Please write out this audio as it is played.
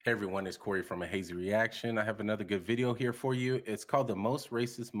Hey everyone, it's Corey from A Hazy Reaction. I have another good video here for you. It's called The Most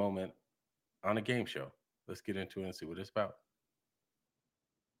Racist Moment on a Game Show. Let's get into it and see what it's about.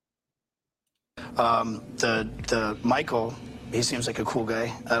 The Michael, he seems like a cool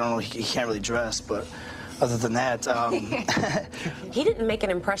guy. I don't know, he can't really dress, but other than that, he didn't make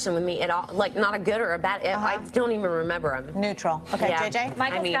an impression with me at all. Like, not a good or a bad. I don't even remember him. Neutral. Okay, Yeah. JJ?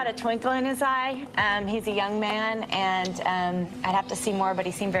 Michael's got a twinkle in his eye. He's a young man, and I'd have to see more, but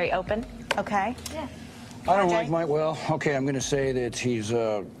he seemed very open. Okay. Yeah. I don't like Mike. Well, okay, I'm going to say that he's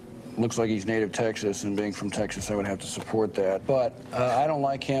looks like he's native Texas, and being from Texas, I would have to support that. But I don't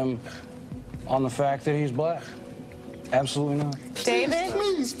like him on the fact that he's black. Absolutely not. David?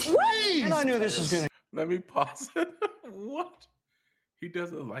 please. And I knew this was going to. Let me pause it. What? He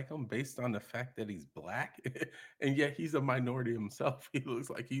doesn't like him based on the fact that he's black? And yet he's a minority himself. He looks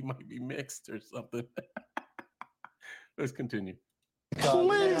like he might be mixed or something. Let's continue.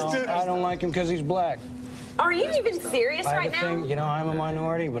 Please, I don't like him because he's black. Are you even serious I right have a now? thing, I'm a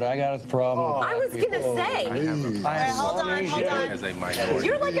minority, but I got a problem. with I was black gonna people. say, I have a Wait, hold on, hold on. as a minority.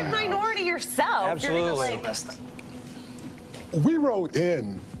 you're like a minority yourself. Absolutely. You're like, We rode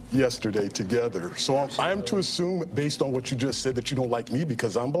in yesterday together, so I'm to assume, based on what you just said, that you don't like me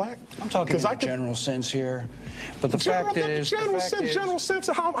because I'm black? I'm talking in a general sense here, but the fact is, general sense.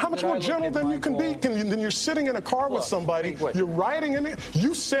 How much that I more look general at than you can be? Michael- Then you're sitting in a car with somebody, wait. you're riding in it,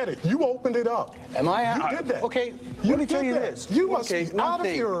 you said it, you opened it up. Am I? You did that. Okay, You let me did tell you that. this. You must okay, be one out of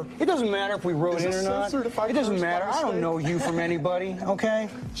thing. your- It doesn't matter if we wrote Is in it or not. censored if I It doesn't curse by matter. I mistake? don't know you from anybody, okay?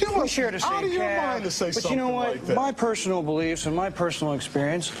 You We must share the be out same of your cab. mind to say But you know something what? like that. My personal beliefs and my personal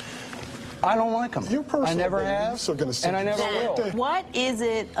experience, I don't like them. Your personal I never beliefs have, are gonna and I never sit- will. What is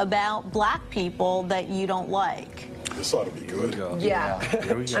it about black people that you don't like? This ought to be good. yeah.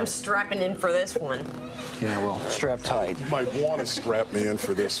 Here we go. I'm strapping in for this one. Yeah, well, strap tight. You might want to strap me in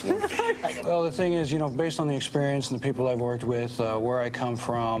for this one. Well, the thing is, based on the experience and the people I've worked with, where I come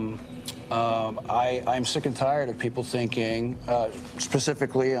from, I'm sick and tired of people thinking,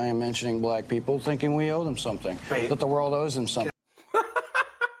 specifically, I am mentioning black people, thinking we owe them something, that the world owes them something.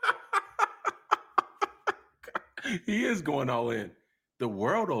 He is going all in. The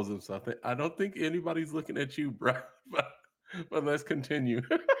world owes him something. I don't think anybody's looking at you, bro. But let's continue.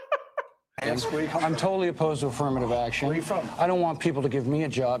 I'm totally opposed to affirmative action. Where are you from? I don't want people to give me a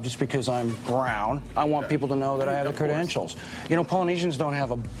job just because I'm brown. I want people to know that I have the Of course. credentials. Polynesians don't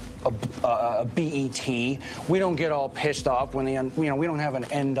have a BET. We don't get all pissed off when we don't have an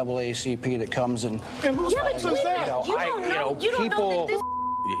NAACP that comes and. And who's Yeah, but fault is that? you don't know. You don't know that this.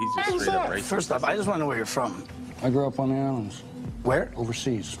 Yeah, he's just straight up racist. first off, I just want to know where you're from. I grew up on the islands, Where?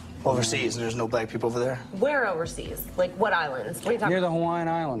 overseas, Overseas, and there's no black people over there? Where overseas? Like, what islands? What are you talking near the about? Hawaiian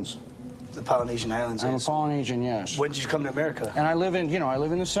Islands. The Polynesian Islands. I'm a is. Polynesian, yes. When did you come to America? And I live in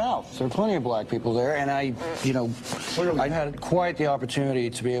the South. There are plenty of black people there, and I had quite the opportunity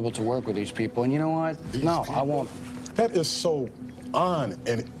to be able to work with these people. And you know what? No, I won't. That is so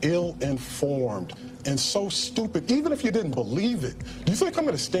and ill-informed and so stupid. Even if you didn't believe it, do you think I'm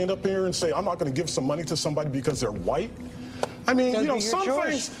going to stand up here and say I'm not going to give some money to somebody because they're white? I mean, That'd be your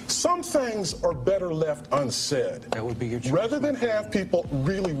choice. some things are better left unsaid. That would be your choice. Rather than have people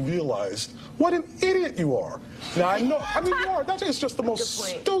really realize what an idiot you are. Now, you are. That is just the most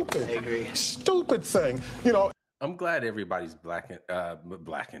Good point. stupid thing. I'm glad everybody's blacking.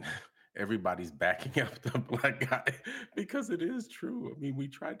 Everybody's backing up the black guy because it is true. I mean, we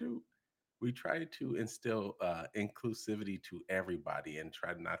try to instill inclusivity to everybody and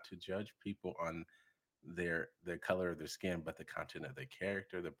try not to judge people on their color of their skin, but the content of their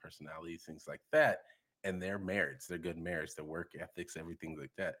character, their personalities, things like that, and their merits, their good merits, their work ethics, everything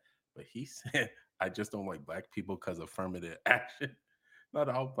like that. But he said, I just don't like black people because of affirmative action. Not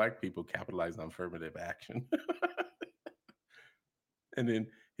all black people capitalize on affirmative action. And then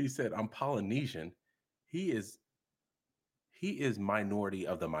he said, I'm Polynesian. He is minority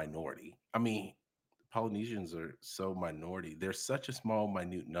of the minority. I mean, Polynesians are so minority. They're such a small,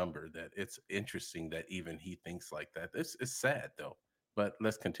 minute number that it's interesting that even he thinks like that. It's sad though. But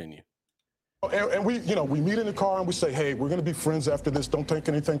let's continue. And we meet in the car and we say, hey, we're going to be friends after this. Don't take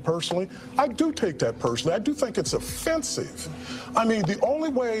anything personally. I do take that personally. I do think it's offensive. I mean, the only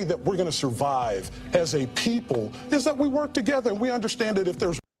way that we're going to survive as a people is that we work together and we understand that if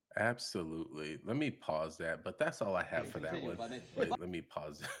there's Absolutely. Let me pause that, but that's all I have for that one. Wait, let me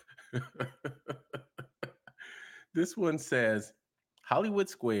pause. This one says Hollywood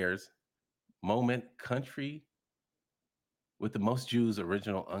Squares moment country with the most Jews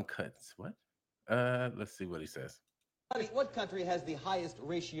original uncuts. What? Let's see what he says. What country has the highest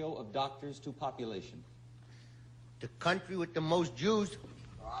ratio of doctors to population? The country with the most Jews.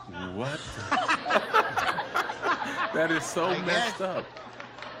 What? That is so I messed guess. up.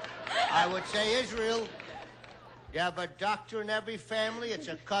 I would say Israel. You have a doctor in every family. It's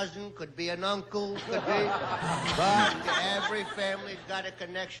a cousin, could be an uncle, could be. But every family's got a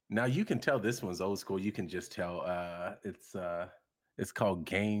connection. Now you can tell this one's old school. You can just tell it's called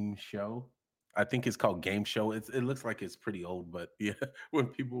Game Show. I think it's called Game Show. It looks like it's pretty old, but yeah, when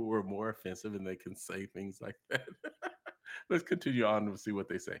people were more offensive and they can say things like that. Let's continue on and see what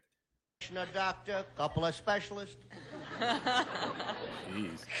they say. A doctor, couple of specialists.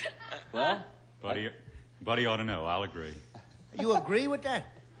 Jeez. Well, Buddy ought to know. I'll agree. You agree with that?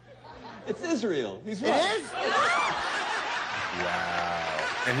 it's Israel. He's It right. is? Wow.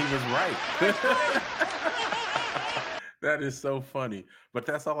 And he was right. That is so funny. But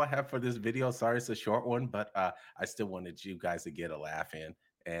that's all I have for this video. Sorry it's a short one, but I still wanted you guys to get a laugh in.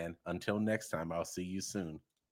 And until next time, I'll see you soon.